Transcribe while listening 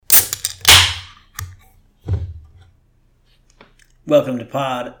Welcome to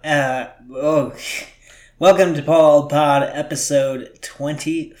Welcome to Paul Pod, episode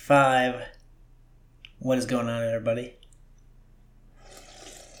 25. What is going on, everybody?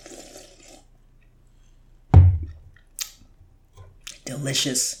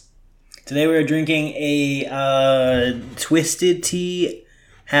 Delicious. Today we are drinking a twisted tea,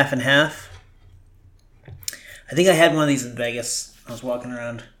 half and half. I think I had one of these in Vegas. I was walking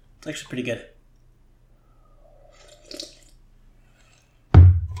around. It's actually pretty good.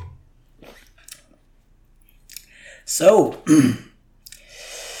 So,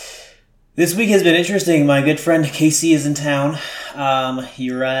 this week has been interesting. My good friend Casey is in town.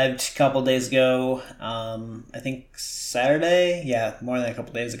 He arrived a couple days ago. I think Saturday? Yeah, more than a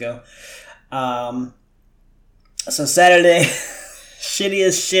couple days ago. So Saturday,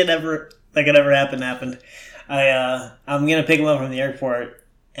 shittiest shit ever that could ever happened. I'm gonna pick him up from the airport,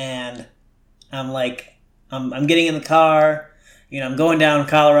 and I'm getting in the car. I'm going down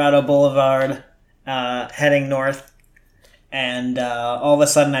Colorado Boulevard, heading north. And all of a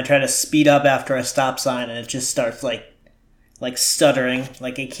sudden I try to speed up after a stop sign and it just starts like stuttering,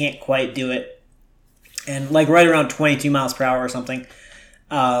 like it can't quite do it. And right around 22 miles per hour or something.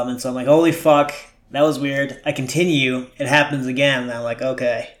 And so I'm like, holy fuck, that was weird. I continue, it happens again, and I'm like,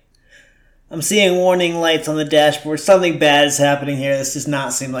 okay. I'm seeing warning lights on the dashboard. Something bad is happening here. This does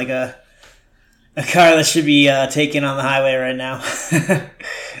not seem like a car that should be taken on the highway right now.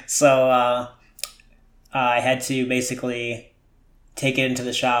 So I had to basically take it into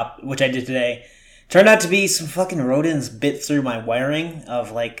the shop, which I did today. Turned out to be some fucking rodents bit through my wiring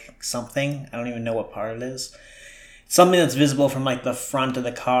of something. I don't even know what part it is. Something that's visible from the front of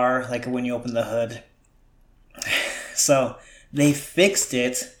the car, when you open the hood. So they fixed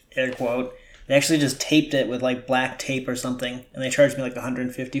it, air quote. They actually just taped it with black tape or something, and they charged me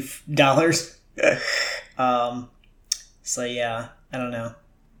 $150. So yeah, I don't know.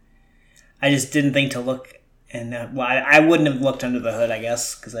 I just didn't think to look, and I wouldn't have looked under the hood, I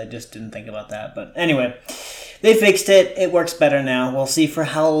guess, because I just didn't think about that. But anyway, they fixed it. It works better now. We'll see for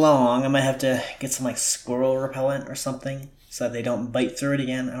how long. I might have to get some squirrel repellent or something so that they don't bite through it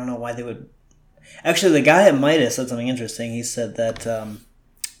again. I don't know why they would. Actually, the guy at Midas said something interesting. He said that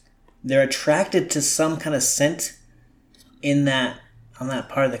they're attracted to some kind of scent on that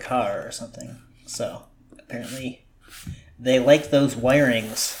part of the car or something. So apparently, they like those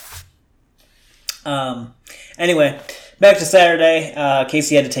wirings. Anyway, back to Saturday.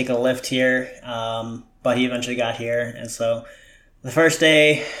 Casey had to take a lift here, but he eventually got here. And so the first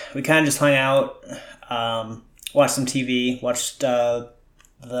day, we kind of just hung out, watched some TV, watched the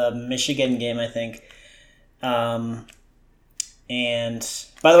Michigan game, I think. And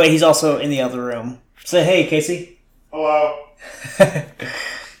by the way, he's also in the other room. Say hey, Casey. Hello.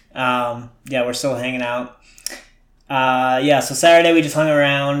 Yeah, we're still hanging out. So Saturday we just hung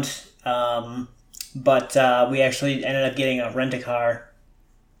around. But we actually ended up getting a rent-a-car,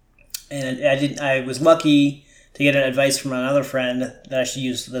 and I was lucky to get an advice from another friend that I should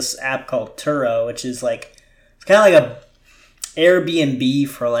use this app called Turo, which is it's kind of like a Airbnb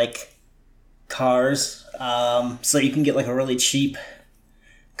for cars. So you can get a really cheap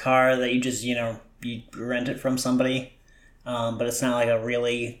car that you just you rent it from somebody, but it's not a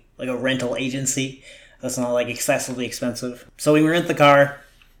really a rental agency. That's not excessively expensive. So we rent the car.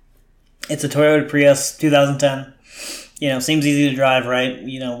 It's a Toyota Prius 2010. Seems easy to drive, right?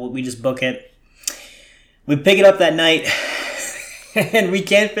 We just book it. We pick it up that night, and we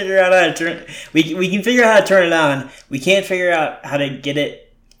can't figure out how to turn. We can figure out how to turn it on. We can't figure out how to get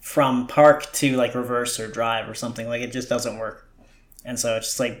it from park to reverse or drive or something. It just doesn't work. And so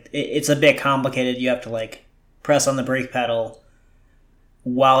it's just it's a bit complicated. You have to press on the brake pedal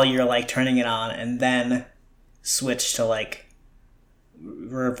while you're turning it on, and then switch to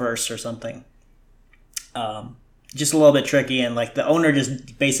reverse or something. Just a little bit tricky, and the owner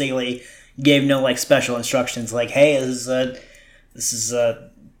just basically gave no special instructions hey, this is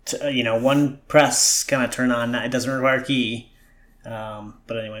one press kind of turn on. It doesn't require a key.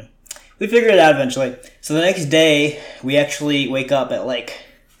 But anyway, we figured it out eventually. So the next day we actually wake up at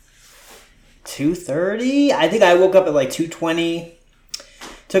 2:30. I think I woke up at 2:20.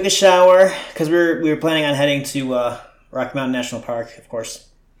 Took a shower because we were planning on heading to Rocky Mountain National Park, of course.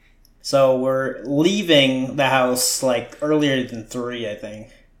 So we're leaving the house earlier than 3, I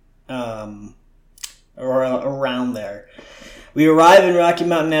think, or around there. We arrive in Rocky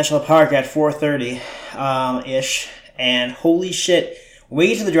Mountain National Park at 4:30 ish, and holy shit, when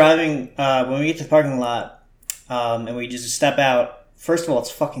we get to the parking lot, and we just step out. First of all,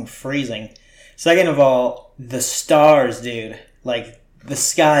 it's fucking freezing. Second of all, the stars, dude. The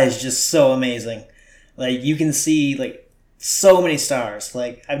sky is just so amazing. You can see, so many stars.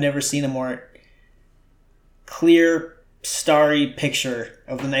 Like, I've never seen a more clear, starry picture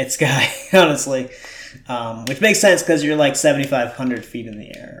of the night sky, honestly. Which makes sense because you're like 7,500 feet in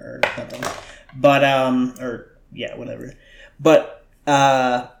the air or something. But, whatever. But,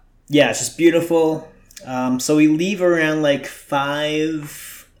 it's just beautiful. So we leave around like 5-ish.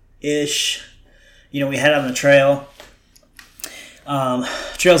 We head on the trail.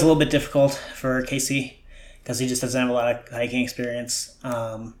 Trail's a little bit difficult for Casey because he just doesn't have a lot of hiking experience.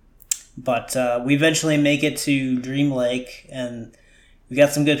 But we eventually make it to Dream Lake, and we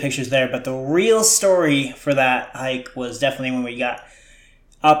got some good pictures there. But the real story for that hike was definitely when we got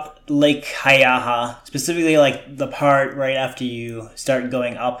up Lake Hayaha, specifically like the part right after you start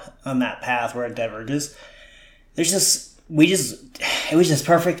going up on that path where it diverges. It was just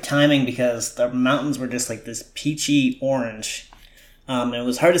perfect timing because the mountains were just like this peachy orange. And it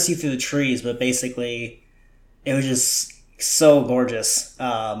was hard to see through the trees, but basically it was just so gorgeous.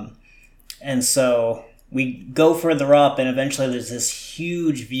 And so we go further up, and eventually there's this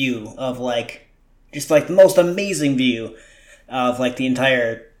huge view of just the most amazing view of the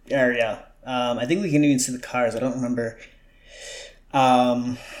entire area. I think we can even see the cars. I don't remember.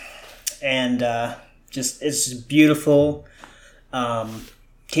 It's just beautiful.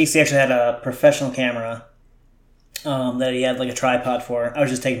 Casey actually had a professional camera that he had a tripod for. I was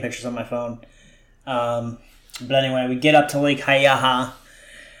just taking pictures on my phone. But anyway, we get up to Lake Hayaha,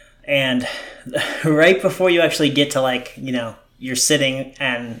 and right before you actually get to you're sitting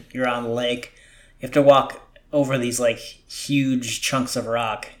and you're on the lake, you have to walk over these huge chunks of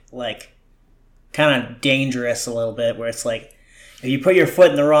rock, kind of dangerous a little bit, where it's if you put your foot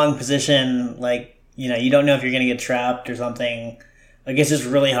in the wrong position, you don't know if you're gonna get trapped or something. It's just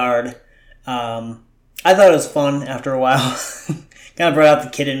really hard. I thought it was fun after a while. Kind of brought out the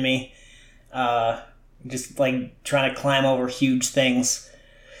kid in me. Just trying to climb over huge things.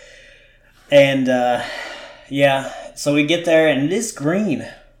 And so we get there, and it is green.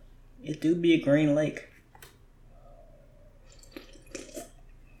 It do be a green lake.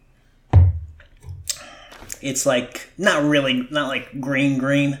 It's not green,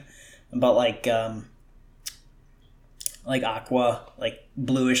 but aqua,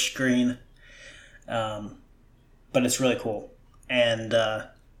 bluish green. But it's really cool. And I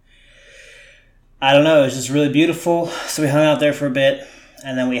don't know, it was just really beautiful. So we hung out there for a bit,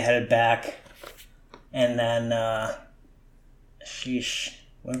 and then we headed back. And then,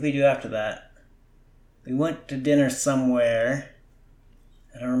 what did we do after that? We went to dinner somewhere.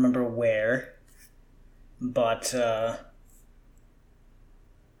 I don't remember where. But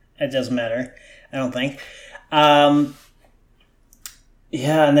it doesn't matter, I don't think. And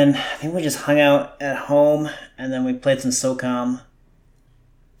then I think we just hung out at home, and then we played some SOCOM.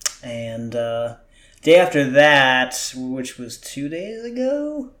 And day after that, which was 2 days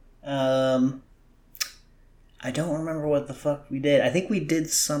ago, I don't remember what the fuck we did. I think we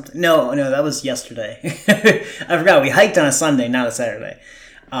did something. No, that was yesterday. I forgot. We hiked on a Sunday, not a Saturday.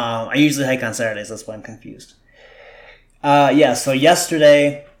 I usually hike on Saturdays, that's why I'm confused. So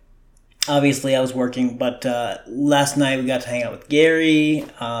yesterday, obviously I was working, but last night we got to hang out with Gary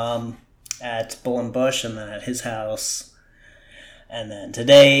at Bull and Bush, and then at his house. And then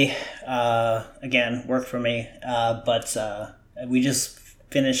today, again, work for me, but we just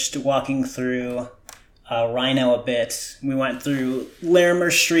finished walking through Rhino a bit. We went through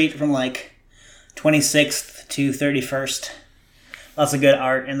Larimer Street from 26th to 31st. Lots of good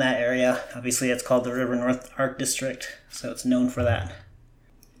art in that area. Obviously, it's called the River North Art District, so it's known for that.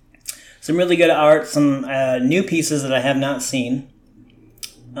 Some really good art, some new pieces that I have not seen,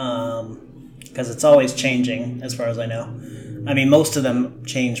 because it's always changing, as far as I know. I mean, most of them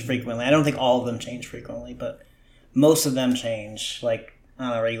change frequently. I don't think all of them change frequently, but most of them change, on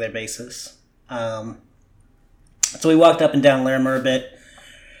a regular basis. So we walked up and down Larimer a bit.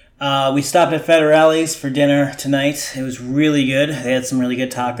 We stopped at Federale's for dinner tonight. It was really good. They had some really good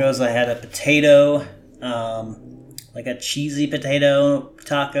tacos. I had a potato, a cheesy potato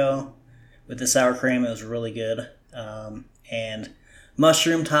taco with the sour cream. It was really good. And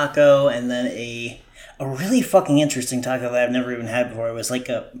mushroom taco, and then a really fucking interesting taco that I've never even had before. It was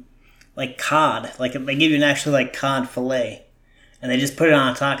cod. They give you an actual cod fillet, and they just put it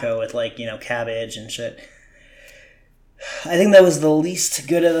on a taco with cabbage and shit. I think that was the least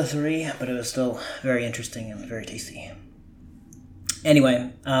good of the three, but it was still very interesting and very tasty.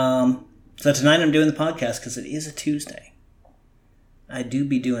 Anyway, so tonight I'm doing the podcast because it is a Tuesday. I do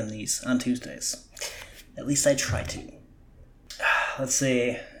be doing these on Tuesdays. At least I try to. Let's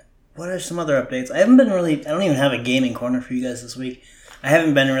see. What are some other updates? I don't even have a gaming corner for you guys this week. I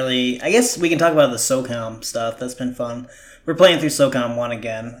haven't been really. I guess we can talk about the SOCOM stuff. That's been fun. We're playing through SOCOM 1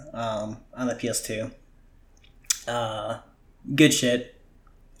 again on the PS2. Good shit.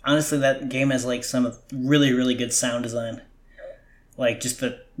 Honestly, that game has like some really, really good sound design. Like just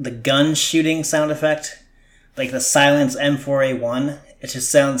the gun shooting sound effect, like the Silence M4A1. It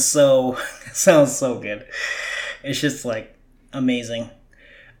just sounds so good. It's just like amazing.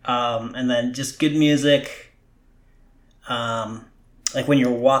 And then just good music. Like when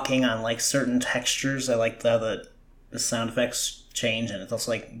you're walking on like certain textures, I like the sound effects change, and it's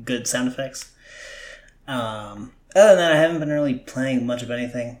also like good sound effects. Other than that, I haven't been really playing much of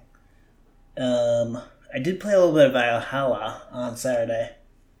anything. I did play a little bit of Valhalla on Saturday.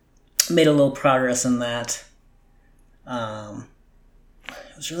 Made a little progress in that. It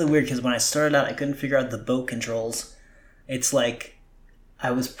was really weird because when I started out, I couldn't figure out the boat controls. It's like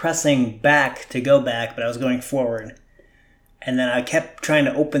I was pressing back to go back, but I was going forward. And then I kept trying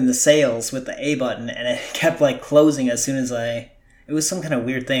to open the sails with the A button, and it kept like closing as soon as I... It was some kind of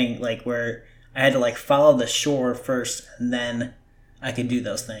weird thing, like where I had to like follow the shore first, and then I could do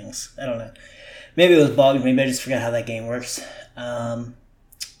those things. I don't know. Maybe it was bugged. Maybe I just forgot how that game works. Other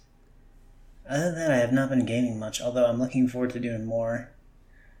than that, I have not been gaming much, although I'm looking forward to doing more.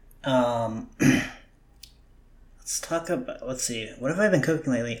 Let's talk about... Let's see. What have I been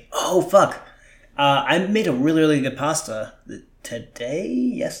cooking lately? Oh, fuck! I made a really, really good pasta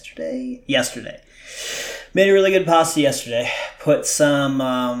yesterday. Made a really good pasta yesterday. Put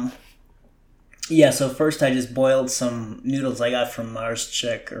some, so first I just boiled some noodles I got from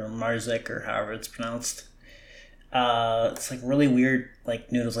Marzik or however it's pronounced. It's like really weird,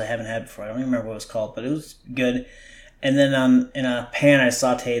 like noodles I haven't had before. I don't even remember what it was called, but it was good. And then in a pan I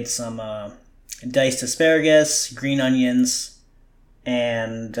sauteed some diced asparagus, green onions,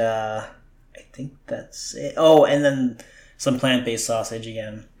 and I think that's it. Oh, and then some plant-based sausage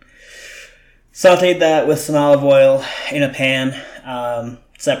again. Sauteed that with some olive oil in a pan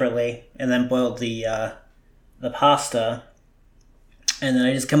separately, and then boiled the pasta. And then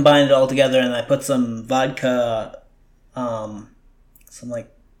I just combined it all together, and I put some vodka, some like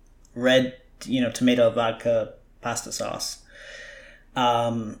red, tomato vodka pasta sauce.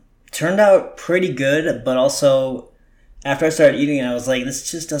 Turned out pretty good, but also... After I started eating it, I was like,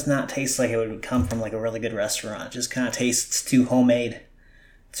 this just does not taste like it would come from like a really good restaurant. It just kind of tastes too homemade,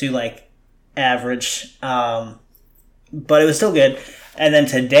 too like average. But it was still good. And then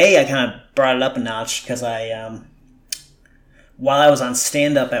today I kind of brought it up a notch because while I was on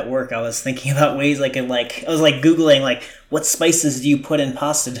stand-up at work, I was thinking about ways I was Googling like, what spices do you put in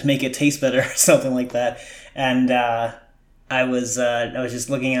pasta to make it taste better or something like that. And I was just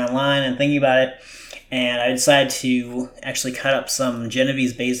looking online and thinking about it. And I decided to actually cut up some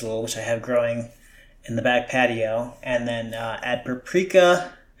Genovese basil, which I have growing in the back patio, and then add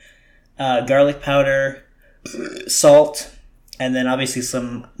paprika, garlic powder, salt, and then obviously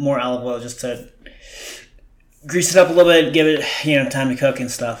some more olive oil just to grease it up a little bit, give it time to cook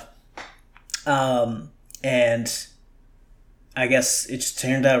and stuff. And I guess it just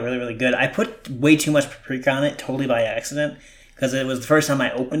turned out really, really good. I put way too much paprika on it, totally by accident. Because it was the first time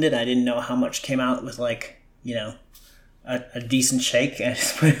I opened it, I didn't know how much came out with, like, a decent shake. I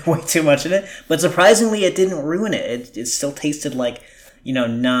just put way too much in it. But surprisingly, it didn't ruin it. It still tasted like,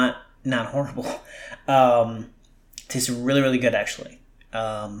 not horrible. Tasted really, really good, actually.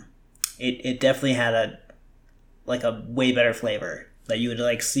 It definitely had a way better flavor that you would,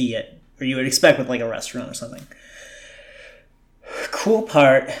 like, see it, or you would expect with, like, a restaurant or something. Cool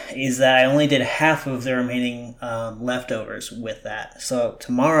part is that I only did half of the remaining leftovers with that. So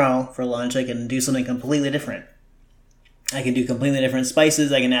tomorrow for lunch I can do something completely different. I can do completely different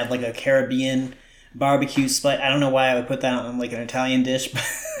spices. I can add like a Caribbean barbecue spice. I don't know why I would put that on like an Italian dish,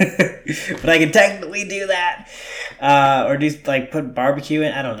 but I can technically do that. Or do like put barbecue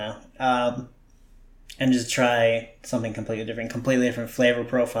in. I don't know. And just try something completely different flavor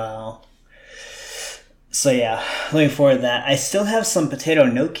profile. So yeah, looking forward to that. I still have some potato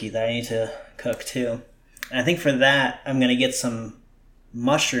gnocchi that I need to cook too. And I think for that, I'm going to get some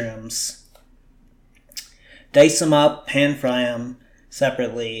mushrooms, dice them up, pan fry them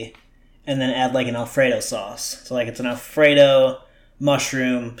separately, and then add like an Alfredo sauce. So like it's an Alfredo,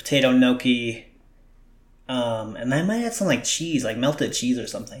 mushroom, potato gnocchi, and I might add some like cheese, like melted cheese or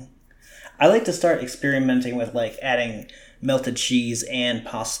something. I like to start experimenting with like adding melted cheese and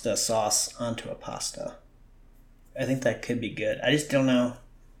pasta sauce onto a pasta. I think that could be good. I just don't know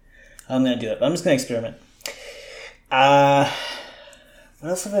how I'm going to do it, but I'm just going to experiment. What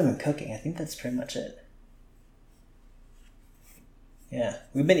else have I been cooking? I think that's pretty much it. Yeah,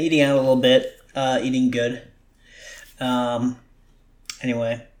 we've been eating out a little bit, eating good.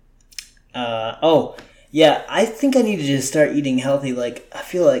 Anyway. Oh, yeah, I think I need to just start eating healthy. Like, I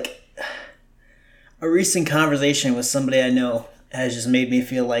feel like a recent conversation with somebody I know has just made me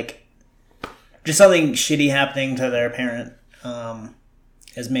feel like just something shitty happening to their parent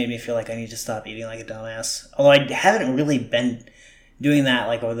has made me feel like I need to stop eating like a dumbass. Although I haven't really been doing that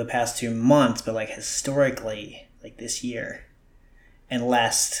like over the past 2 months, but like historically, like this year and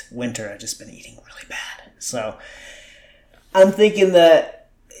last winter, I've just been eating really bad. So I'm thinking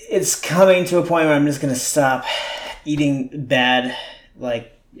that it's coming to a point where I'm just going to stop eating bad,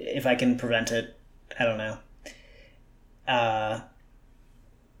 like if I can prevent it. I don't know.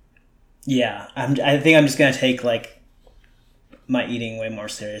 Yeah, I think I'm just going to take like my eating way more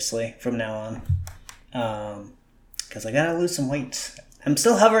seriously from now on. Because I gotta lose some weight. I'm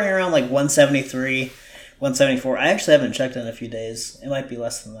still hovering around like 173, 174. I actually haven't checked in a few days. It might be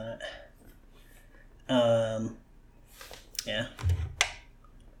less than that. Yeah.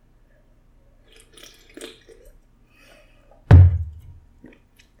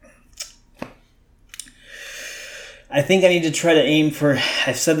 I think I need to try to aim for,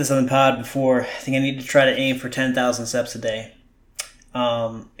 I've said this on the pod before, I think I need to try to aim for 10,000 steps a day.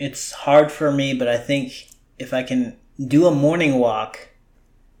 It's hard for me, but I think if I can do a morning walk,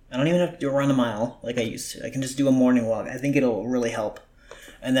 I don't even have to run a mile like I used to. I can just do a morning walk. I think it'll really help.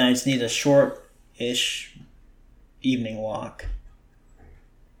 And then I just need a short-ish evening walk.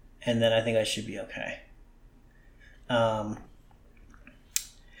 And then I think I should be okay.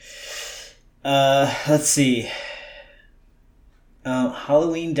 Let's see.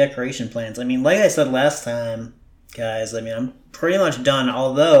 Halloween decoration plans. I mean, like I said last time, guys, I mean, I'm pretty much done.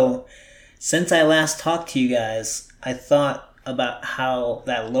 Although, since I last talked to you guys, I thought about how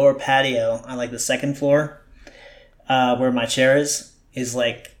that lower patio on like the second floor, where my chair is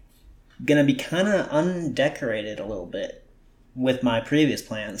like gonna be kind of undecorated a little bit with my previous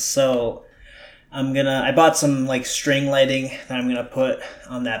plans. So I bought some like string lighting that I'm gonna put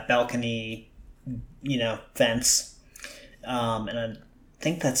on that balcony, fence. And I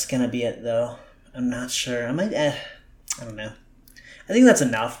think that's gonna be it though. I'm not sure. I don't know. I think that's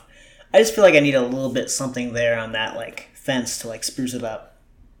enough. I just feel like I need a little bit something there on that like fence to like spruce it up.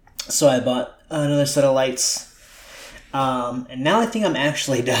 So I bought another set of lights. And now I think I'm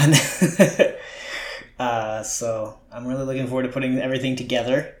actually done. So I'm really looking forward to putting everything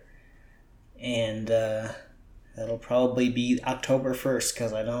together. And that'll probably be October 1st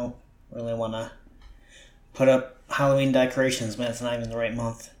because I don't really want to put up Halloween decorations when it's not even the right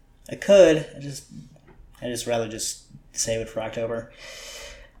month. I could. I just rather just save it for October.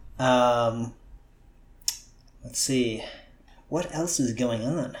 Let's see. What else is going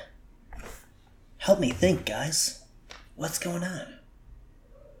on? Help me think, guys. What's going on?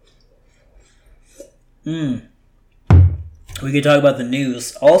 We could talk about the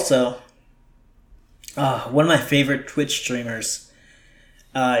news. Also, one of my favorite Twitch streamers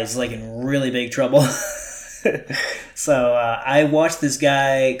is like in really big trouble. So I watched this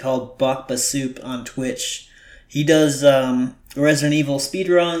guy called Bok Basoup on Twitch. He does Resident Evil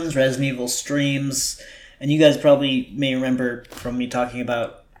speedruns, Resident Evil streams, and you guys probably may remember from me talking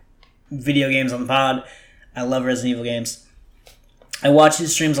about video games on the pod. I love Resident Evil games. I watch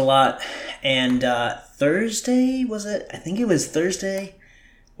his streams a lot, and Thursday, was it? I think it was Thursday,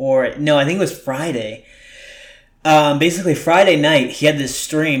 I think it was Friday. Basically Friday night, he had this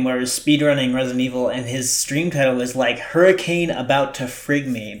stream where he was speedrunning Resident Evil, and his stream title was like Hurricane About to Frig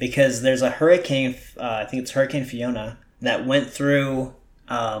Me, because there's a hurricane, I think it's Hurricane Fiona, that went through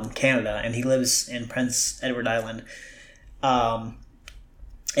Canada, and he lives in Prince Edward Island.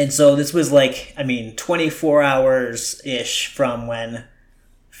 And so this was 24 hours-ish from when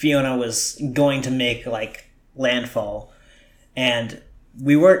Fiona was going to make landfall. And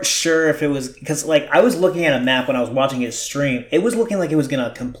we weren't sure if it was, because I was looking at a map when I was watching his stream. It was looking like it was going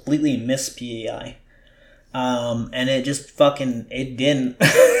to completely miss PEI. And it just it didn't.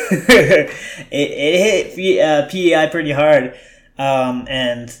 it hit PEI pretty hard.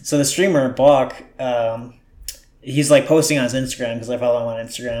 And so the streamer, Bok, he's posting on his Instagram, because I follow him on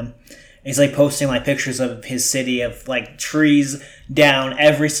Instagram. He's posting pictures of his city of trees down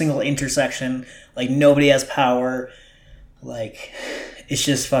every single intersection. Nobody has power. It's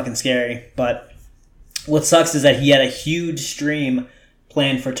just fucking scary. But what sucks is that he had a huge stream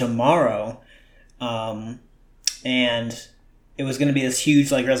planned for tomorrow. And it was going to be this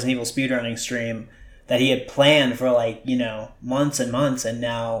huge Resident Evil speedrunning stream that he had planned for months and months, and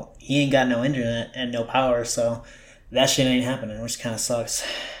now he ain't got no internet and no power, so that shit ain't happening, which kind of sucks.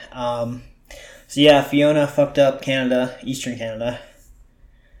 So yeah, Fiona fucked up Canada, Eastern Canada,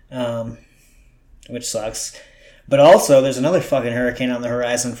 which sucks. But also, there's another fucking hurricane on the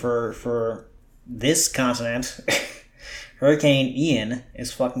horizon for this continent. Hurricane Ian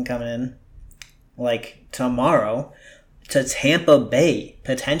is fucking coming in, like, tomorrow to Tampa Bay,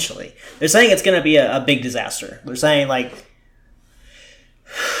 potentially. They're saying it's going to be a big disaster. They're saying, like,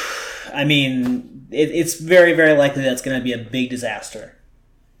 I mean, it's very, very likely that it's going to be a big disaster.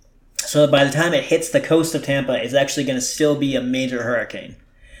 So by the time it hits the coast of Tampa, it's actually going to still be a major hurricane.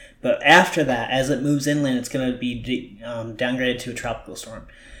 But after that, as it moves inland, it's going to be downgraded to a tropical storm.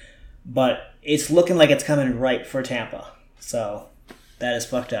 But it's looking like it's coming right for Tampa. So that is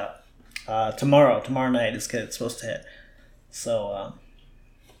fucked up. Tomorrow night it's supposed to hit. So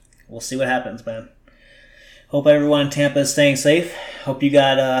we'll see what happens, man. Hope everyone in Tampa is staying safe. Hope you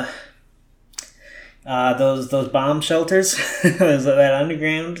got those bomb shelters, that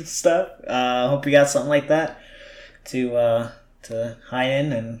underground stuff. Hope you got something like that to hide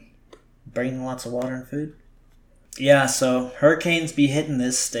in and bring lots of water and food. Yeah, so hurricanes be hitting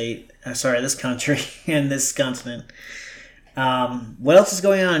this this country and this continent. What else is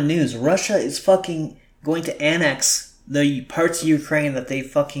going on in news? Russia is fucking going to annex the parts of Ukraine that they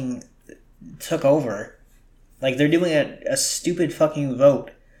fucking took over. Like, they're doing a stupid fucking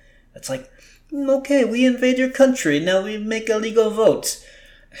vote. It's like, okay, we invade your country, now we make a legal vote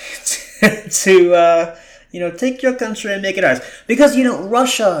to take your country and make it ours. Because,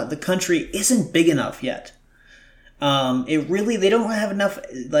 Russia, the country, isn't big enough yet. They don't have enough,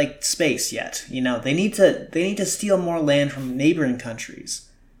 like, space yet. They need to steal more land from neighboring countries.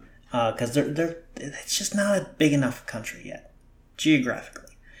 Because it's just not a big enough country yet,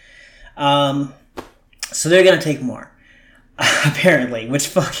 geographically. So they're gonna take more, apparently, which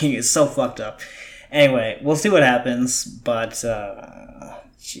fucking is so fucked up. Anyway, we'll see what happens, but,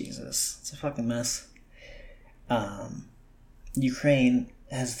 Jesus, it's a fucking mess. Ukraine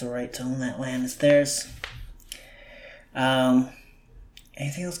has the right to own that land. It's theirs.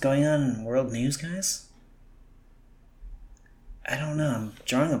 Anything else going on in world news, guys? I don't know. I'm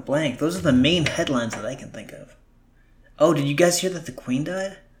drawing a blank. Those are the main headlines that I can think of. Oh, did you guys hear that the Queen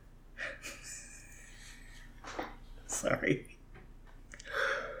died? Sorry.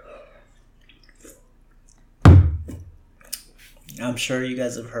 I'm sure you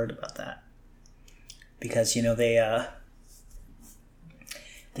guys have heard about that. Because, they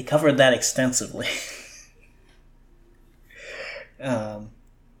covered that extensively. It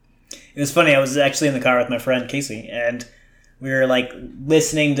was funny. I was actually in the car with my friend Casey, and we were like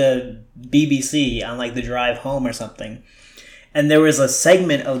listening to BBC on like the drive home or something. And there was a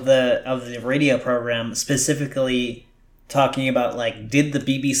segment of the radio program specifically talking about, like, did the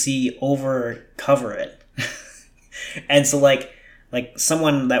BBC over cover it? And so like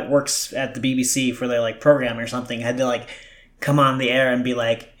someone that works at the BBC for their like program or something had to like come on the air and be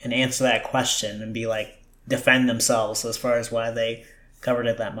like, and answer that question and be like, defend themselves as far as why they covered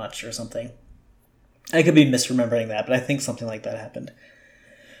it that much or something. I could be misremembering that, but I think something like that happened.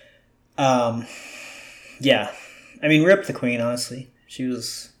 Yeah. I mean, rip the Queen, honestly. She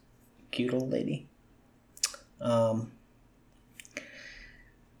was a cute old lady. I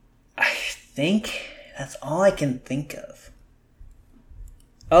think that's all I can think of.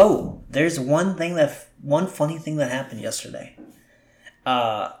 Oh, there's one funny thing that happened yesterday.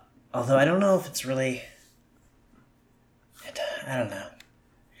 Although I don't know if it's really... I don't know.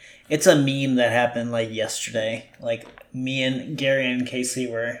 It's a meme that happened, like, yesterday. Like, me and Gary and Casey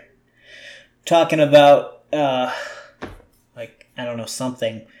were talking about, like, I don't know,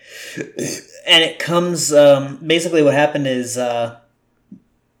 something. And it comes, basically what happened is, we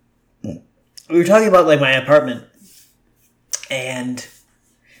were talking about, like, my apartment. And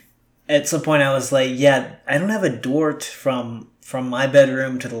at some point I was like, yeah, I don't have a door from my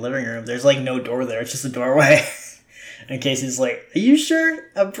bedroom to the living room. There's, like, no door there. It's just a doorway. And Casey's like, are you sure?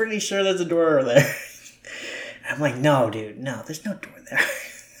 I'm pretty sure there's a door over there. And I'm like, no, dude, no, there's no door there.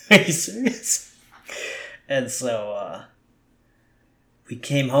 Are you serious? And so, we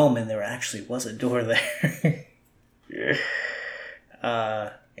came home and there actually was a door there.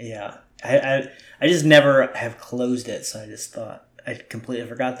 Yeah. I just never have closed it, so I just thought, I completely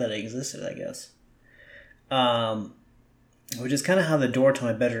forgot that it existed, I guess. Which is kind of how the door to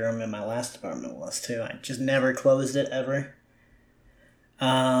my bedroom in my last apartment was, too. I just never closed it, ever.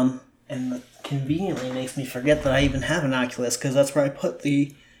 And it conveniently makes me forget that I even have an Oculus, because that's where I put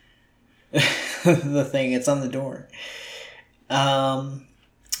the the thing. It's on the door.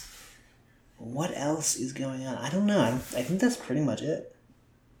 What else is going on? I don't know. I think that's pretty much it.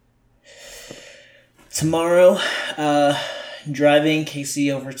 Tomorrow, driving Casey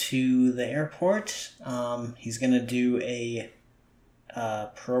over to the airport. He's going to do a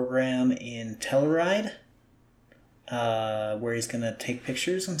program in Telluride, where he's gonna take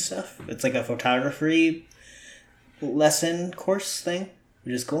pictures and stuff. It's like a photography lesson course thing,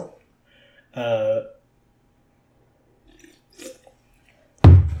 which is cool.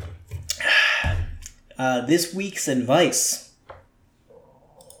 This week's advice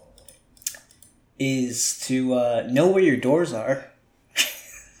is to know where your doors are.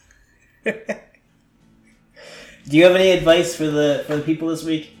 Do you have any advice for the people this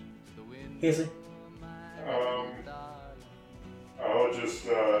week, Casey? I'll just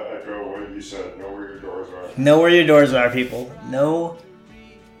echo what you said. Know where your doors are. Know where your doors are, people. Know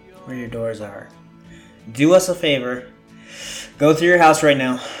where your doors are. Do us a favor. Go through your house right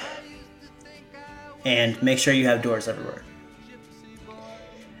now and make sure you have doors everywhere.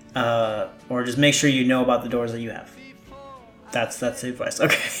 Or just make sure you know about the doors that you have. That's the advice.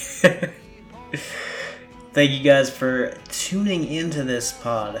 Okay. Thank you guys for tuning into this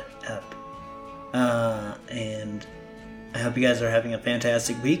pod up. And I hope you guys are having a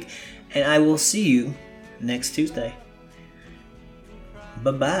fantastic week. And I will see you next Tuesday.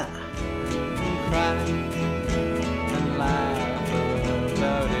 Bye-bye.